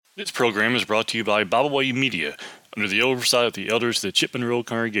This program is brought to you by Bible Way Media, under the oversight of the elders of the Chipman Road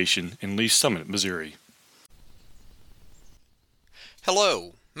Congregation in Lee Summit, Missouri.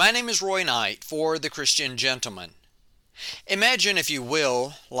 Hello, my name is Roy Knight for The Christian Gentleman. Imagine, if you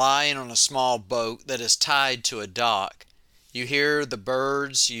will, lying on a small boat that is tied to a dock. You hear the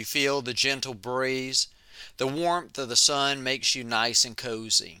birds, you feel the gentle breeze. The warmth of the sun makes you nice and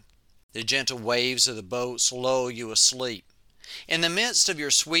cozy. The gentle waves of the boat lull you asleep. In the midst of your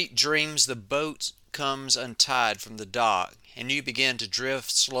sweet dreams, the boat comes untied from the dock, and you begin to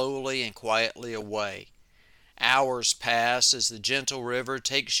drift slowly and quietly away. Hours pass as the gentle river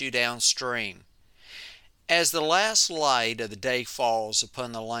takes you downstream. As the last light of the day falls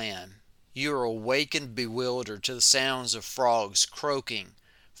upon the land, you are awakened bewildered to the sounds of frogs croaking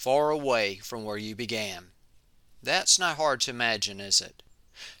far away from where you began. That's not hard to imagine, is it?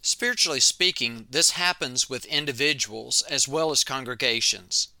 Spiritually speaking, this happens with individuals as well as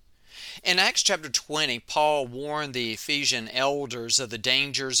congregations. In Acts chapter 20, Paul warned the Ephesian elders of the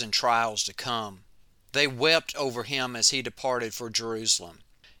dangers and trials to come. They wept over him as he departed for Jerusalem.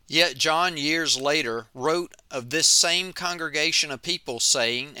 Yet John, years later, wrote of this same congregation of people,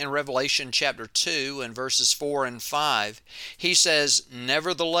 saying in Revelation chapter 2 and verses 4 and 5, he says,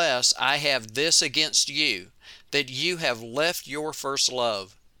 "Nevertheless, I have this against you, that you have left your first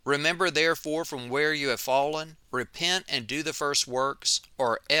love. Remember therefore from where you have fallen, repent and do the first works,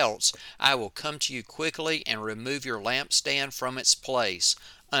 or else I will come to you quickly and remove your lampstand from its place,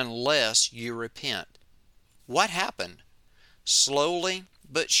 unless you repent." What happened? Slowly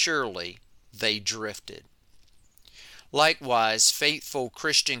but surely they drifted. Likewise, faithful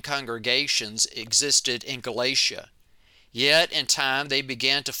Christian congregations existed in Galatia. Yet in time they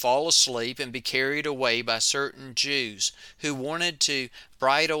began to fall asleep and be carried away by certain Jews who wanted to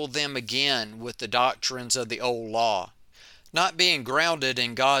bridle them again with the doctrines of the old law. Not being grounded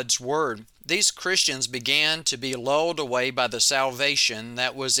in God's Word, these Christians began to be lulled away by the salvation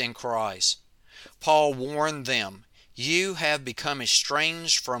that was in Christ. Paul warned them, "You have become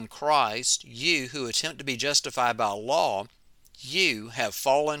estranged from Christ, you who attempt to be justified by law. You have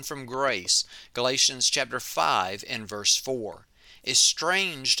fallen from grace." Galatians chapter 5 and verse 4.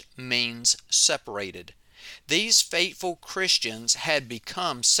 Estranged means separated. These faithful Christians had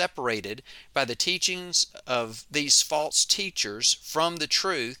become separated by the teachings of these false teachers from the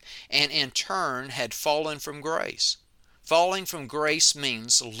truth, and in turn had fallen from grace. Falling from grace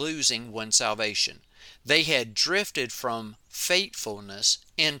means losing one's salvation. They had drifted from faithfulness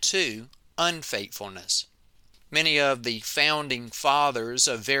into unfaithfulness. Many of the founding fathers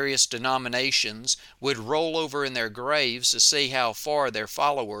of various denominations would roll over in their graves to see how far their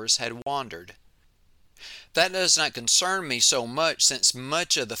followers had wandered. That does not concern me so much, since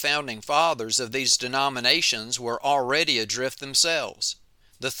much of the founding fathers of these denominations were already adrift themselves.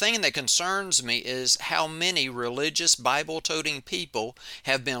 The thing that concerns me is how many religious Bible-toting people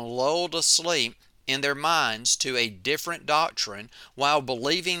have been lulled asleep in their minds to a different doctrine while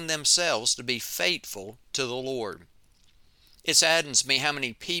believing themselves to be faithful to the Lord. It saddens me how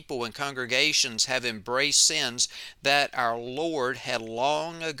many people and congregations have embraced sins that our Lord had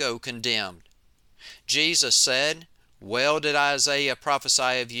long ago condemned. Jesus said, "Well did Isaiah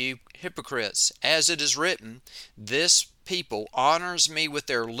prophesy of you hypocrites, as it is written, this people honors me with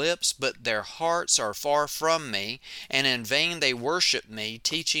their lips, but their hearts are far from me, and in vain they worship me,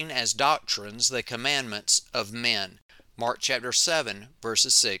 teaching as doctrines the commandments of men." Mark chapter 7,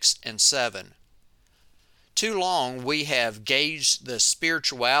 verses 6 and 7. Too long we have gauged the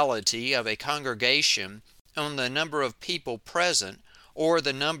spirituality of a congregation on the number of people present, or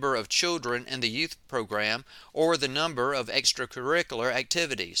the number of children in the youth program, or the number of extracurricular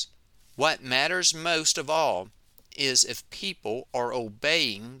activities. What matters most of all is if people are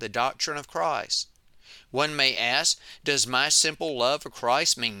obeying the doctrine of Christ. One may ask, does my simple love for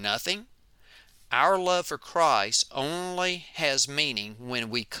Christ mean nothing? Our love for Christ only has meaning when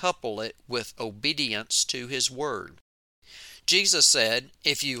we couple it with obedience to His Word. Jesus said,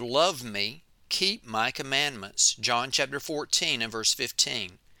 "If you love me, keep my commandments." John chapter 14 and verse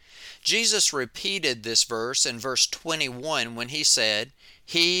 15. Jesus repeated this verse in verse 21 when He said,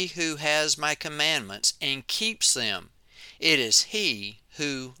 "He who has my commandments and keeps them, it is he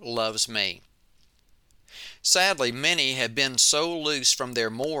who loves me." Sadly, many have been so loose from their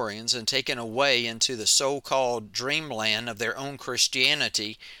moorings and taken away into the so-called dreamland of their own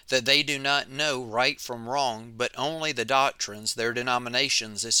Christianity that they do not know right from wrong, but only the doctrines their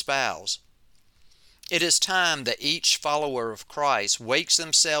denominations espouse. It is time that each follower of Christ wakes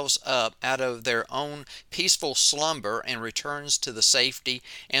themselves up out of their own peaceful slumber and returns to the safety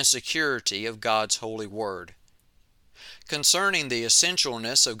and security of God's holy word. Concerning the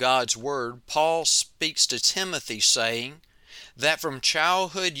essentialness of God's Word, Paul speaks to Timothy saying, that from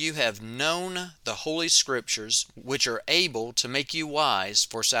childhood you have known the Holy Scriptures, which are able to make you wise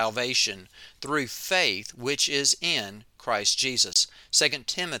for salvation through faith which is in Christ Jesus. 2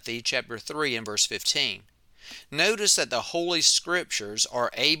 Timothy chapter 3 and verse 15. Notice that the Holy Scriptures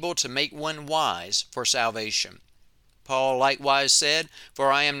are able to make one wise for salvation. Paul likewise said,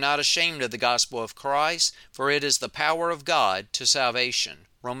 "For I am not ashamed of the gospel of Christ, for it is the power of God to salvation."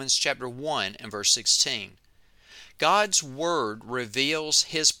 Romans chapter 1 and verse 16. God's Word reveals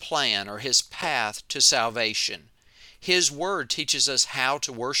His plan or His path to salvation. His Word teaches us how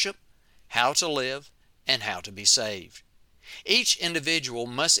to worship, how to live, and how to be saved. Each individual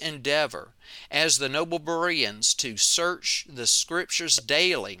must endeavor, as the noble Bereans, to search the Scriptures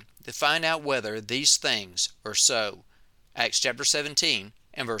daily to find out whether these things are so. Acts chapter 17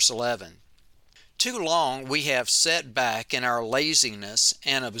 and verse 11. Too long we have sat back in our laziness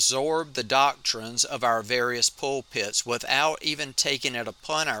and absorbed the doctrines of our various pulpits without even taking it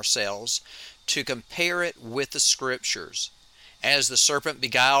upon ourselves to compare it with the Scriptures. As the serpent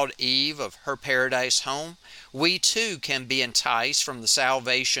beguiled Eve of her paradise home, we too can be enticed from the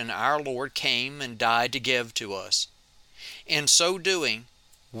salvation our Lord came and died to give to us. In so doing,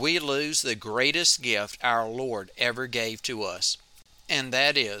 we lose the greatest gift our Lord ever gave to us, and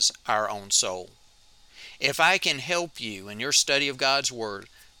that is our own soul. If I can help you in your study of God's Word,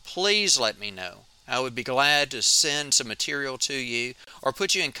 please let me know. I would be glad to send some material to you or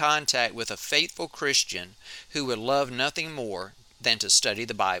put you in contact with a faithful Christian who would love nothing more than to study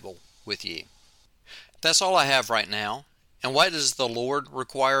the Bible with you. That's all I have right now. And what does the Lord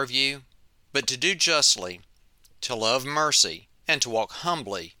require of you? But to do justly, to love mercy, and to walk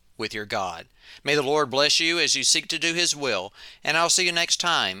humbly with your God. May the Lord bless you as you seek to do His will, and I'll see you next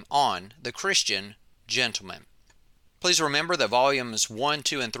time on The Christian Gentleman. Please remember that volumes 1,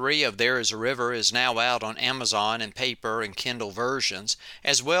 2, and 3 of There is a River is now out on Amazon in paper and Kindle versions,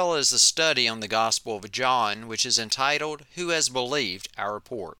 as well as the study on the Gospel of John, which is entitled, Who Has Believed Our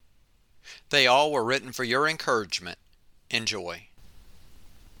Report? They all were written for your encouragement. Enjoy.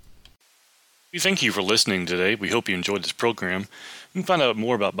 We thank you for listening today. We hope you enjoyed this program. You can find out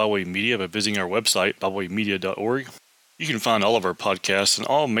more about Byway Media by visiting our website, bywaymedia.org. You can find all of our podcasts on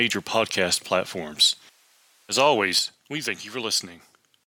all major podcast platforms. As always, we thank you for listening.